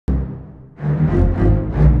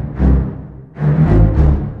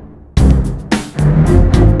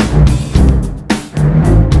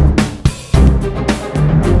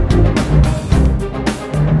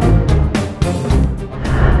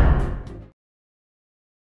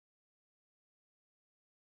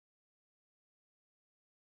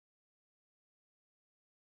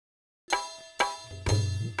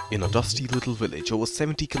In a dusty little village over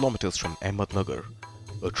 70 kilometers from Ahmednagar,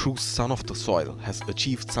 a true son of the soil has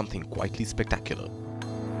achieved something quietly spectacular.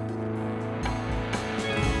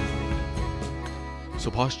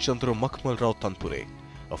 Subhash Makhmal Tanpure,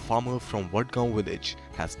 a farmer from Vadgaon village,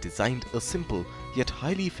 has designed a simple yet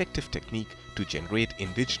highly effective technique to generate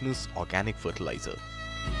indigenous organic fertilizer.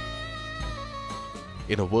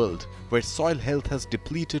 In a world where soil health has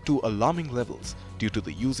depleted to alarming levels due to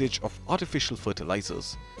the usage of artificial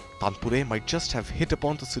fertilizers, Tanpure might just have hit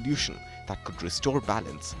upon the solution that could restore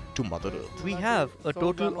balance to Mother Earth. We have a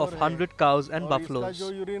total of 100 cows and buffaloes.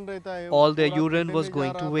 All their urine was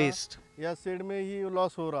going to waste.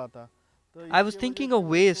 I was thinking of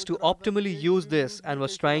ways to optimally use this and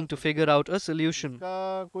was trying to figure out a solution.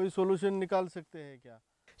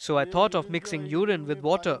 So I thought of mixing urine with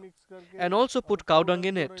water and also put cow dung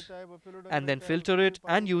in it and then filter it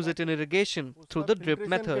and use it in irrigation through the drip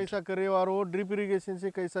method.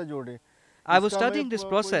 I was studying this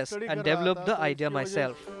process and developed the idea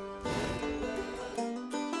myself.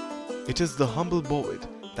 It is the humble boved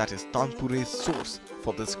that is Tanpure's source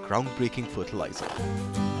for this groundbreaking fertilizer.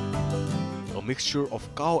 A mixture of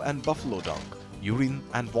cow and buffalo dung, urine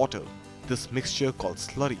and water, this mixture called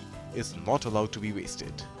slurry is not allowed to be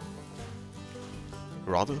wasted.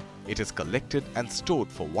 Rather, it is collected and stored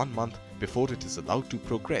for 1 month before it is allowed to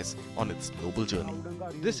progress on its noble journey.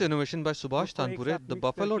 This innovation by Subhash Tanpure, the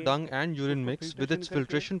buffalo dung and urine mix with its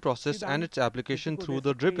filtration process and its application through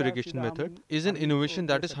the drip irrigation method, is an innovation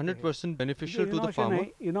that is 100% beneficial to the farmer.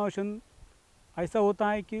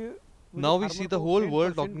 Now we see the whole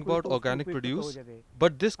world talking about organic produce,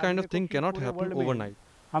 but this kind of thing cannot happen overnight.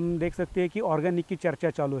 I feel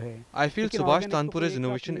Subhash Tanpure's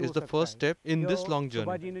innovation is the first step in this long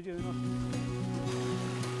journey.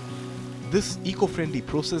 This eco-friendly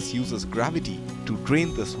process uses gravity to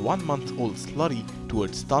drain this 1-month-old slurry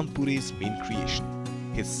towards Tanpure's main creation,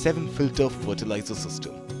 his 7-filter fertilizer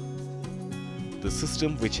system. The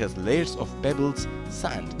system, which has layers of pebbles,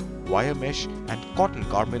 sand, wire mesh and cotton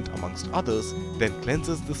garment amongst others, then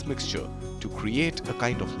cleanses this mixture to create a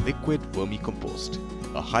kind of liquid vermicompost,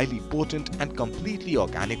 a highly potent and completely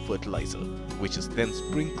organic fertilizer, which is then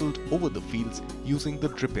sprinkled over the fields using the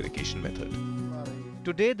drip irrigation method.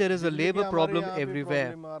 Today there is a labor problem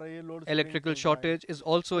everywhere. Electrical shortage is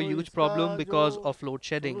also a huge problem because of load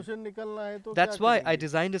shedding. That's why I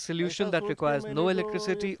designed a solution that requires no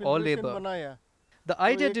electricity or labor. The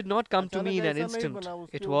idea did not come to me in an instant.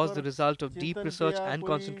 It was the result of deep research and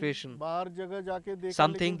concentration,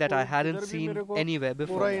 something that I hadn't seen anywhere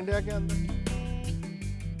before.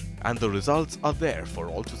 And the results are there for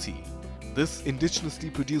all to see. This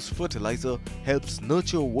indigenously produced fertilizer helps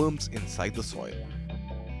nurture worms inside the soil,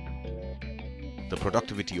 the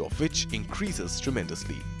productivity of which increases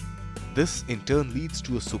tremendously. This in turn leads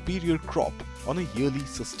to a superior crop on a yearly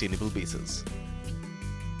sustainable basis.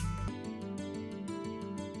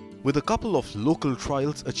 With a couple of local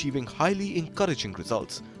trials achieving highly encouraging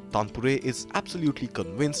results, Tanpure is absolutely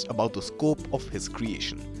convinced about the scope of his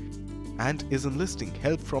creation and is enlisting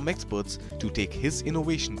help from experts to take his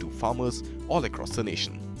innovation to farmers all across the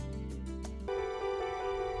nation.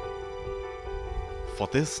 For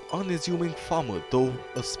this unassuming farmer, though,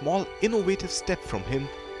 a small innovative step from him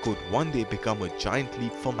could one day become a giant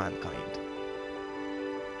leap for mankind.